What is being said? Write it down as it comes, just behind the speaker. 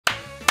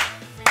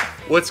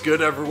What's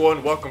good,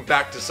 everyone? Welcome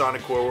back to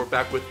Sonic Core. We're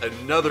back with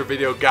another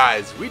video.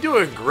 Guys, we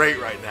doing great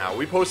right now.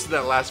 We posted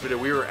that last video.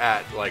 We were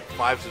at like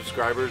 5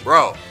 subscribers.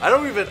 Bro, I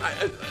don't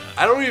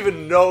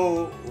even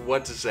know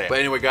what to say. But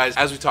anyway, guys,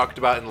 as we talked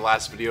about in the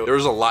last video, there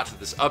was a lot to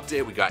this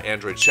update. We got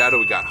Android Shadow,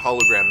 we got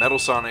Hologram Metal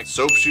Sonic,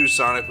 Soap Shoe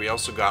Sonic. We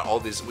also got all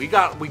these. We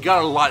got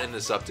a lot in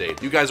this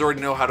update. You guys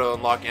already know how to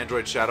unlock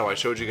Android Shadow. I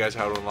showed you guys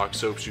how to unlock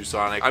Soap Shoe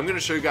Sonic. I'm gonna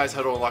show you guys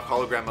how to unlock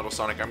Hologram Metal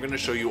Sonic. I'm gonna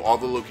show you all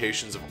the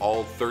locations of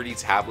all 30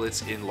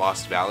 tablets in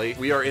Lost Valley.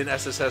 We are in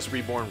SSS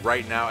Reborn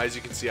right now. As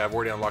you can see, I've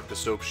already unlocked the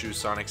Soap Shoe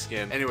Sonic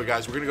skin. Anyway,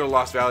 guys, we're gonna go to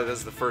Lost Valley.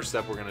 That's the first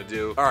step we're gonna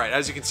do. All right,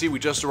 as you can see, we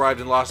just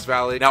arrived in Lost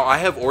Valley. Now, I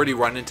have already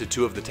run into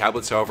 2 of the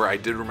tablets. However, I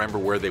did remember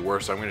where they were,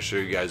 so I'm gonna show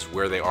you guys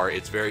where they are.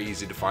 It's very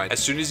easy to find. As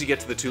soon as you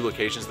get to the 2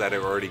 locations that I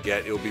already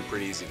get, it'll be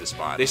pretty easy to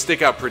spot. They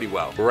stick out pretty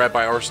well. We're right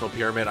by Arsenal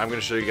Pyramid. I'm gonna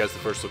show you guys the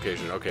first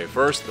location. Okay,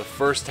 first, the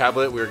first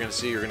tablet we're gonna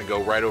see, you're gonna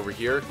go right over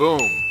here.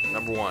 Boom.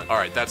 Number 1. All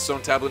right, that's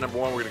stone tablet number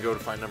 1. We're gonna go to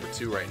find number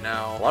 2 right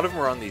now. A lot of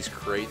them are on these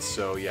crates,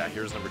 so yeah,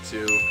 here's number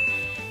 2.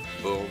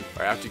 Boom. All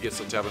right, after you get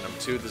stone tablet number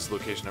 2, this is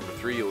location number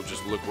 3. You'll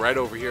just look right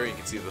over here. You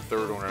can see the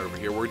 3rd one right over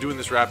here. We're doing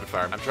this rapid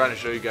fire. I'm trying to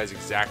show you guys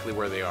exactly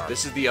where they are.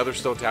 This is the other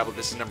stone tablet.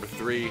 This is number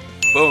 3.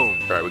 Boom.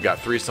 All right, we got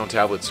 3 stone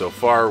tablets so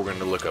far. We're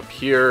gonna look up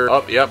here.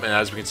 Oh, yep, and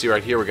as we can see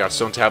right here, we got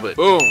stone tablet.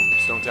 Boom.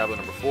 Stone tablet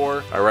number 4.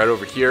 All right, right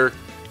over here.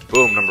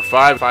 Boom, number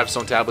 5. 5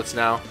 stone tablets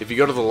now. If you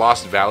go to the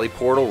Lost Valley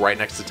portal right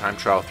next to Time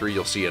Trial 3,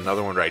 you'll see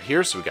another one right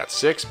here. So we got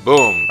 6.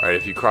 Boom. All right,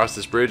 if you cross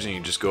this bridge and you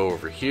just go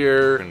over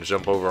here and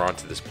jump over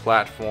onto this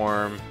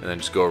platform and then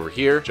just go over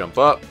here, jump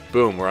up.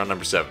 Boom, we're on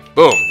number 7.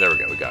 Boom, there we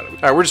go, we got it. All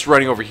right, we're just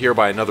running over here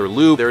by another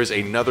loop. There is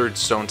another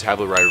stone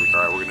tablet right over here.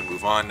 All right, we're gonna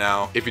move on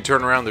now. If you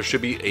turn around, there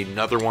should be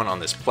another one on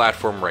this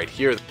platform right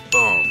here.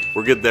 Boom.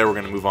 We're good there. We're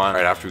gonna move on.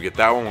 All right, after we get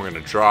that one, we're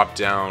gonna drop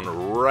down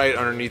right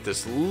underneath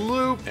this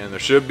loop, and there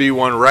should be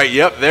one right.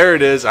 Yep, there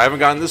it is. I haven't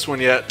gotten this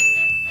one yet.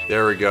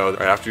 There we go. All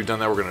right, after we've done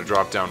that, we're gonna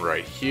drop down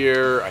right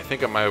here. I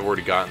think I might have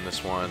already gotten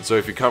this one. So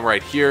if you come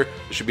right here,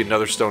 there should be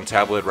another stone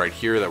tablet right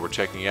here that we're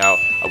checking out.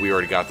 We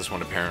already got this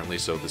one apparently,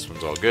 so this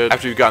one's all good.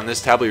 After you've gotten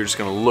this tablet, you're just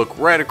gonna look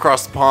right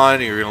across the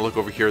pond, and you're gonna look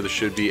over here. There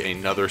should be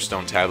another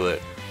stone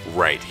tablet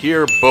right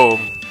here.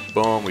 Boom.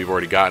 Boom, we've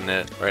already gotten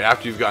it. All right,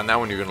 after you've gotten that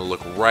one, you're gonna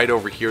look right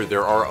over here.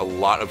 There are a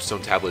lot of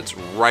stone tablets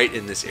right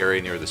in this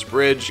area near this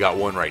bridge. You got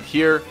one right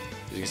here.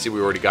 As you can see, we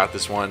already got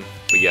this one.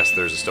 But yes,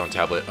 there's a stone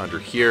tablet under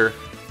here.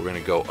 We're gonna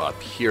go up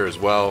here as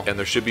well. And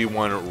there should be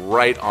one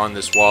right on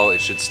this wall.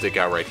 It should stick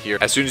out right here.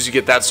 As soon as you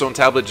get that stone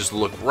tablet, just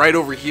look right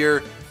over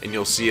here and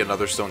you'll see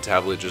another stone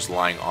tablet just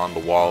lying on the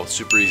wall.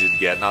 Super easy to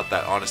get,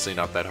 honestly,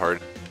 not that hard.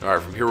 All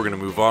right, from here, we're gonna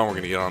move on. We're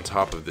gonna get on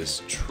top of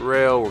this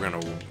trail. We're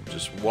gonna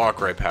just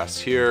walk right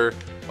past here.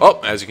 Oh,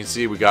 as you can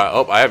see, we got,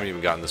 oh, I haven't even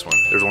gotten this one.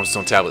 There's one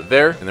stone tablet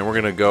there, and then we're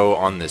gonna go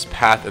on this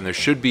path, and there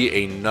should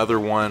be another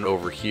one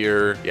over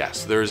here.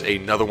 Yes, there's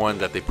another one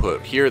that they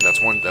put here.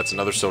 That's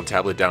another stone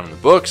tablet down in the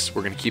books.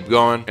 We're gonna keep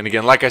going. And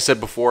again, like I said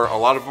before, a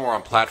lot of them are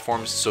on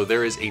platforms, so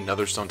there is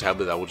another stone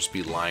tablet that will just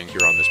be lying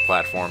here on this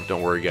platform.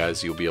 Don't worry,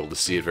 guys, you'll be able to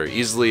see it very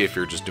easily if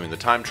you're just doing the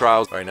time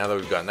trials. All right, now that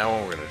we've gotten that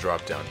one, we're gonna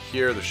drop down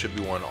here. There should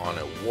be one on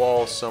a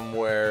wall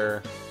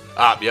somewhere.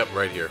 Ah, yep,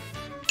 right here.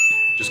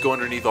 Just go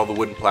underneath all the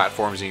wooden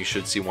platforms and you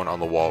should see one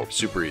on the wall.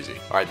 Super easy.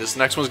 All right, this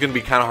next one's gonna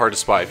be kind of hard to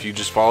spot. If you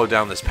just follow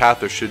down this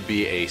path, there should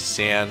be a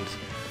sand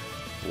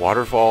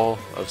waterfall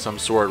of some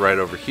sort right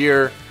over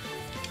here.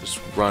 Just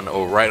run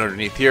right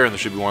underneath here and there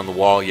should be one on the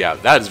wall. Yeah,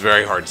 that is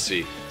very hard to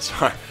see.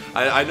 Sorry.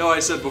 I know I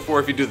said before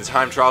if you do the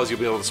time trials, you'll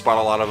be able to spot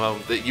a lot of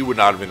them that you would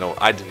not even know.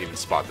 I didn't even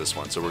spot this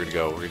one. So we're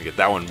gonna get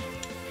that one.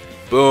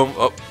 Boom.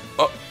 Oh.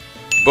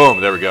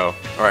 Boom, there we go.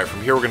 All right,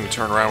 from here we're gonna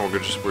turn around. We're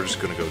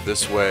just gonna go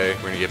this way.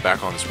 We're gonna get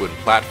back on this wooden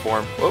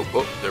platform. Oh,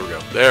 there we go.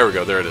 There we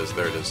go, there it is,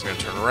 there it is. We're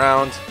gonna turn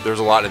around. There's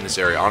a lot in this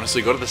area.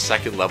 Honestly, go to the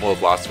 2nd level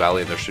of Lost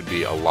Valley and there should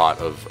be a lot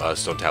of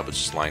stone tablets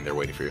just lying there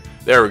waiting for you.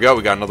 There we go,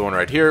 we got another one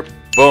right here.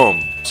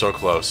 Boom, so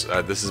close.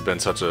 This has been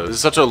such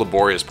a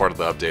laborious part of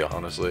the update,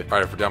 honestly. All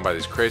right, if we're down by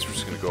these crates, we're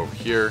just gonna go over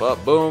here.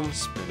 Up, boom,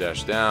 spin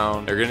dash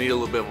down. You're gonna need a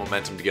little bit of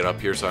momentum to get up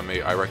here, so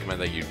I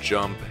recommend that you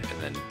jump and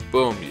then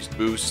boom, you just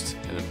boost,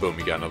 and then boom,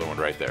 you got another one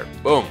right there.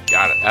 Boom,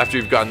 got it. After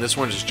you've gotten this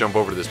one, just jump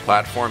over to this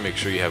platform. Make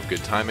sure you have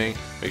good timing.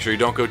 Make sure you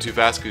don't go too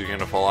fast because you're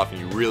gonna fall off and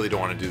you really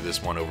don't wanna do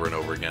this one over and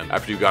over again.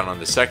 After you've gotten on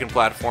the 2nd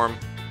platform,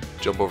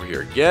 jump over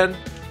here again.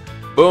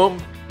 Boom,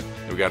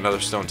 and we got another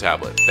stone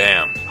tablet.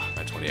 Bam.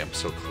 My 20, I'm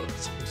so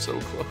close, I'm so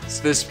close.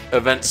 This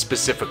event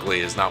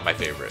specifically is not my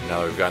favorite. Now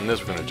that we've gotten this,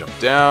 we're gonna jump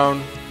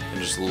down and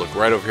just look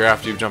right over here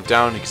after you've jumped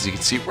down because you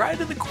can see right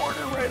in the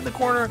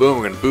corner. Boom,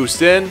 we're gonna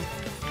boost in.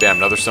 Bam,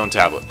 another stone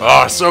tablet.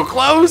 Oh, so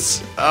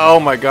close.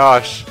 Oh my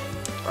gosh.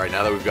 All right,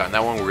 now that we've gotten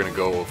that one, we're gonna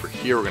go over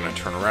here. We're gonna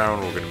turn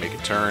around. We're gonna make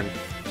a turn.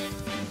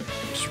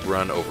 Just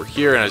run over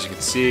here. And as you can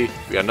see,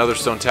 we got another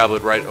stone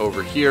tablet right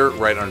over here,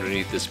 right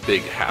underneath this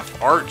big half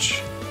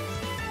arch.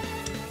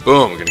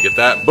 Boom, we're gonna get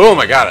that. Boom,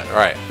 I got it. All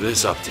right,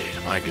 this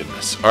update, my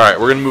goodness. All right,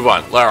 we're gonna move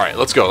on. All right,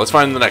 let's go. Let's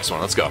find the next one.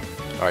 Let's go.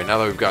 All right, now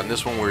that we've gotten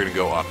this one, we're gonna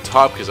go up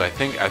top because I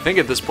think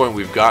at this point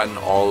we've gotten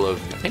all the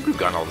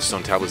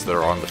stone tablets that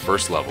are on the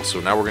first level. So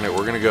now we're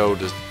gonna go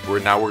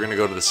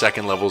to the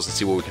second levels and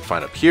see what we can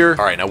find up here.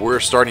 All right, now we're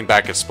starting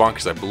back at spawn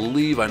because I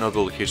believe I know the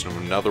location of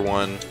another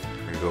one.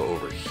 We're gonna go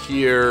over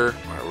here.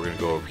 All right, we're gonna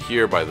go over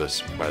here by the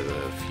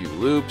few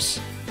loops.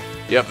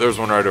 Yep, there's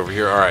one right over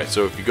here. All right,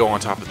 so if you go on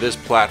top of this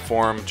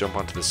platform, jump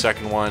onto the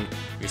second one.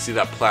 You can see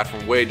that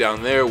platform way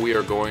down there. We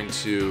are going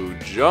to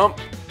jump.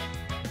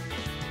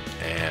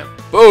 And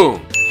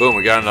boom, boom,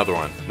 we got another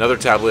one. Another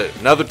tablet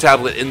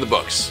in the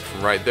books.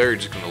 From right there, you're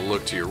just gonna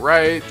look to your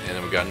right, and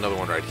then we got another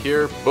one right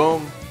here.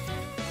 Boom.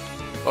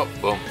 Oh,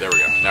 boom, there we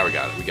go. Now we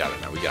got it. Now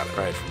we got it.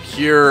 All right, from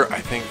here, I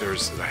think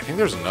there's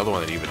another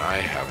one that even I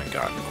haven't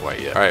gotten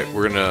quite yet. All right,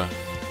 we're gonna.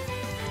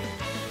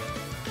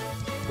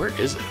 Where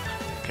is it?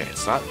 Okay,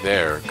 it's not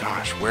there.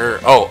 Gosh,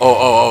 where?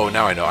 Oh,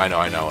 now I know. All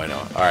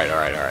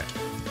right.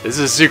 This is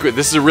a secret.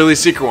 This is a really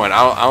secret one.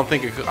 I don't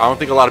think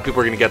a lot of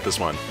people are gonna get this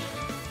one.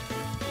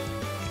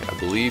 I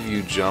believe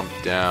you jump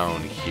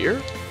down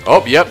here.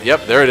 Oh, yep,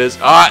 there it is.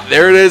 Ah,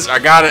 there it is. I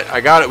got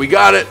it. We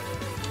got it.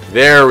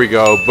 There we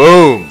go.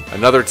 Boom.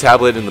 Another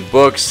tablet in the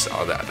books.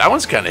 Oh, that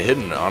one's kind of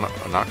hidden.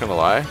 I'm not gonna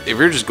lie. If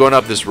you're just going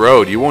up this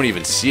road, you won't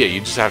even see it. You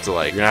just have to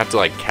you're gonna have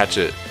to catch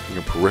it in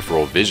your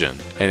peripheral vision.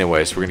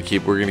 Anyways, we're gonna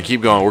keep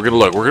going. We're gonna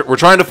look. We're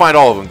trying to find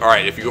all of them. All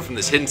right. If you go from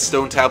this hidden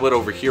stone tablet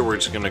over here, we're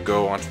just gonna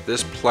go onto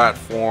this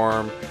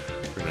platform.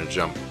 We're gonna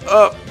jump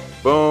up.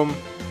 Boom.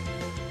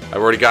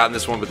 I've already gotten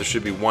this one, but there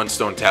should be one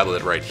stone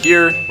tablet right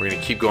here. We're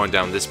gonna keep going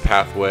down this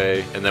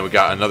pathway, and then we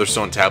got another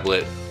stone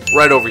tablet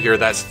right over here.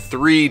 That's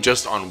 3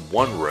 just on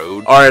one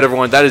road. All right,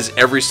 everyone, that is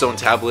every stone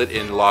tablet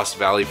in Lost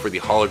Valley for the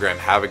Hologram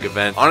Havoc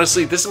event.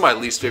 Honestly, this is my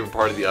least favorite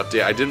part of the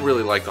update. I didn't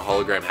really like the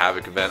Hologram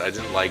Havoc event. I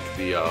didn't like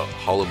the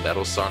Hollow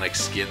Metal Sonic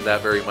skin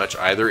that very much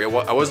either.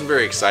 I wasn't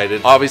very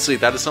excited. Obviously,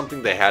 that is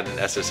something they had in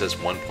SSS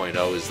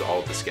 1.0 is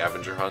all the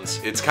scavenger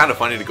hunts. It's kind of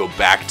funny to go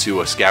back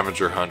to a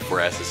scavenger hunt for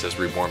SSS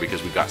Reborn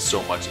because we got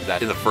so much of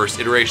that in the first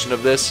iteration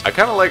of this. I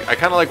kind of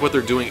like what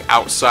they're doing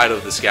outside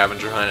of the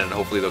scavenger hunt, and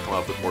hopefully they'll come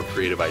up with more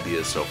creative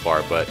ideas so far.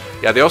 But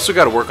yeah, they also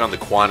got to work on the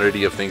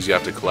quantity of things you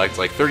have to collect.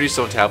 Like 30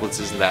 stone tablets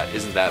isn't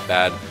that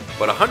bad,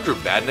 but 100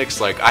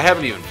 badniks, I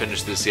haven't even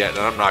finished this yet, and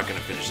I'm not going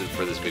to finish it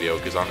for this video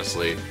because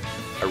honestly,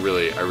 I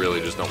really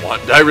just don't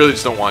want. I really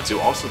just don't want to.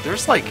 Also,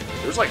 there's like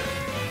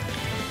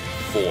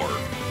 4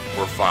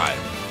 or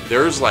 5.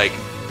 There's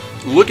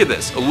look at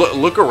this.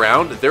 Look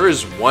around. There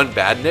is 1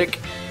 badnik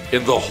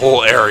in the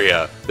whole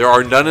area. There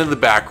are none in the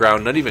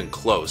background, not even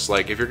close.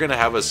 If you're gonna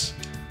have us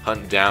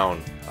hunt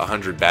down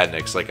 100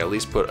 badniks, at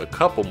least put a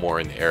couple more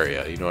in the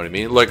area, you know what I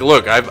mean?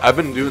 Look, I've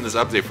been doing this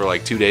update for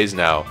 2 days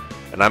now,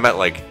 and I'm at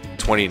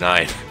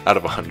 29 out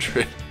of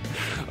 100.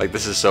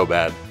 This is so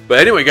bad. But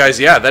anyway, guys,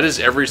 yeah, that is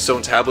every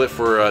stone tablet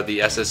for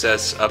the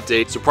SSS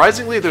update.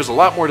 Surprisingly, there's a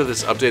lot more to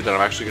this update that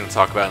I'm actually going to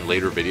talk about in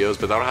later videos,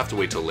 but that'll have to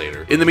wait till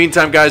later. In the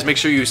meantime, guys, make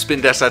sure you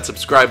spin dash that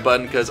subscribe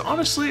button because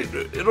honestly,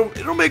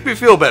 it'll make me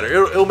feel better.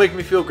 It'll make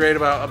me feel great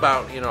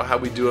about how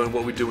we doing,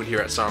 what we're doing here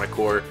at Sonic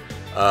Core.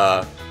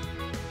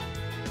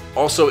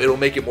 Also, it'll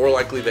make it more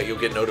likely that you'll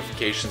get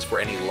notifications for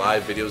any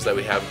live videos that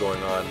we have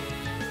going on.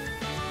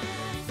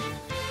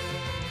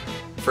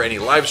 For any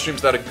live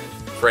streams that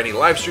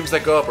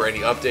go up, or any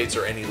updates,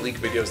 or any leak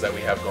videos that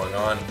we have going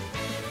on.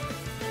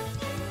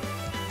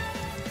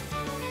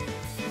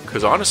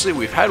 Because honestly,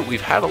 we've had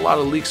a lot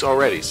of leaks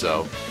already,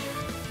 so.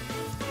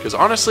 Because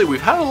honestly,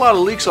 we've had a lot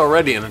of leaks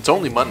already, and it's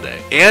only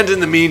Monday. And in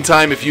the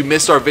meantime, if you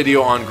missed our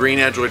video on Green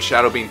Android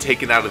Shadow being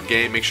taken out of the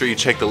game, make sure you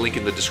check the link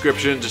in the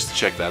description just to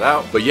check that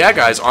out. But yeah,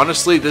 guys,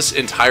 honestly, this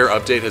entire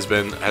update has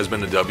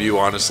been a W.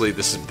 Honestly,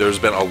 there's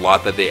been a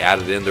lot that they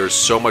added in. There's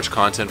so much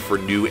content for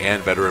new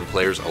and veteran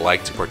players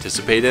alike to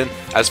participate in.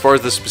 As far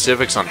as the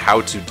specifics on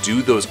how to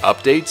do those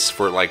updates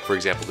for, for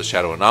example, the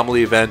Shadow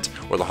Anomaly event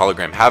or the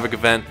Hologram Havoc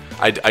event,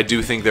 I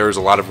do think there is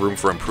a lot of room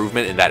for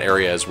improvement in that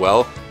area as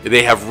well.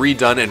 They have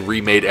redone and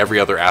remade every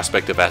other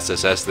aspect of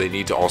SSS. They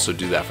need to also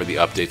do that for the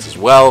updates as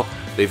well.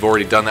 They've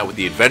already done that with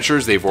the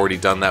adventures. They've already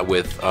done that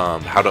with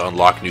how to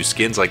unlock new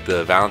skins like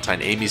the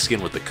Valentine Amy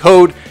skin with the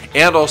code,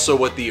 and also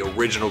what the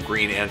original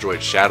Green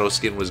Android Shadow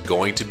skin was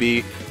going to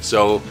be.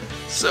 So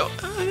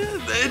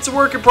it's a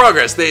work in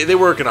progress. They're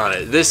working on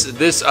it.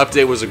 This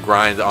update was a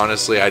grind.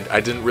 Honestly, I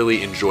didn't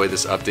really enjoy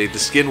this update. The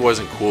skin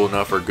wasn't cool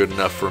enough or good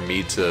enough for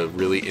me to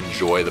really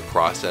enjoy the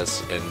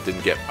process, and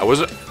I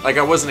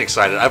wasn't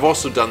excited. I've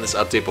also done this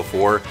update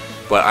before,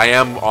 but I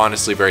am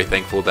honestly very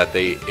thankful that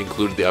they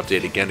included the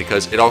update again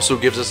because it also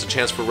gives us a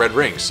chance for red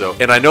rings.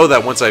 And I know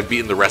that once I've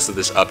beaten the rest of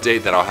this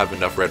update that I'll have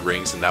enough red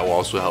rings, and that will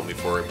also help me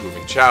for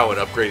improving Chow and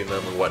upgrading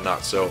them and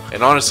whatnot.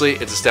 And honestly,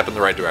 it's a step in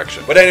the right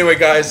direction. But anyway,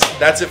 guys,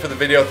 that's it for the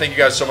video. Thank you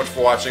guys so much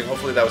for watching.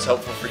 Hopefully that was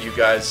helpful for you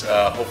guys.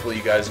 Hopefully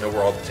you guys know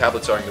where all the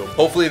tablets are.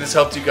 Hopefully this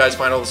helped you guys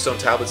find all the stone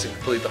tablets and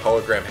complete the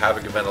Hologram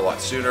Havoc event a lot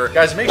sooner.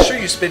 Guys, make sure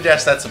you spin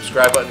dash that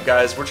subscribe button,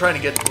 guys. We're trying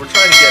to get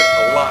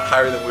a lot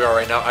higher than we are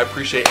right now. I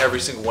appreciate every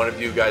single one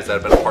of you guys that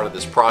have been a part of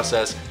this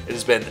process. It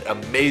has been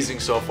amazing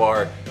so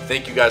far.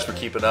 thank you guys for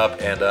keeping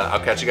up, and I'll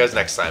catch you guys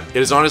next time. It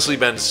has honestly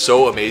been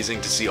so amazing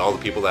to see all the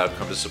people that have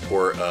come to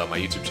support my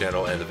YouTube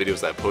channel and the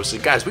videos that I've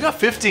posted. Guys, we got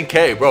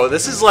 15K, bro.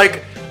 This is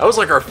like, that was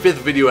like our 5th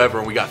video ever,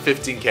 and we got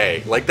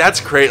 15K. Like, that's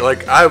great.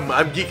 Like, I'm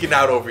geeking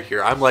out over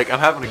here. I'm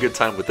having a good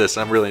time with this.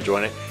 I'm really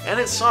enjoying it. And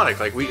it's Sonic.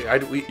 Like,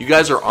 you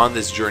guys are on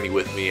this journey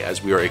with me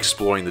as we are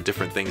exploring the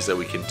different things that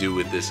we can do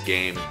with this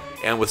game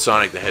and with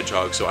Sonic the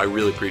Hedgehog. So I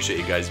really appreciate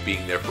you guys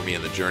being there for me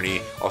in the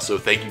journey. Also,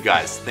 thank you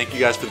guys. Thank you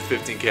guys for the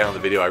 15K on the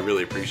video. I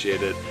really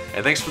appreciate it.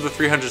 And thanks for the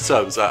 300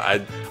 subs.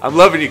 I'm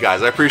loving you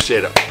guys. I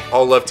appreciate it.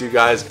 All love to you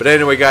guys. But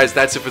anyway, guys,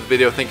 that's it for the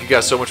video. Thank you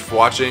guys so much for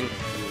watching.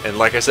 And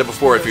like I said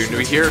before, if you're new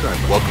here,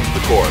 welcome to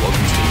the core. Welcome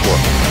to the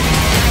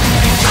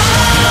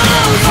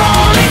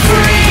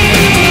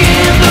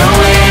core.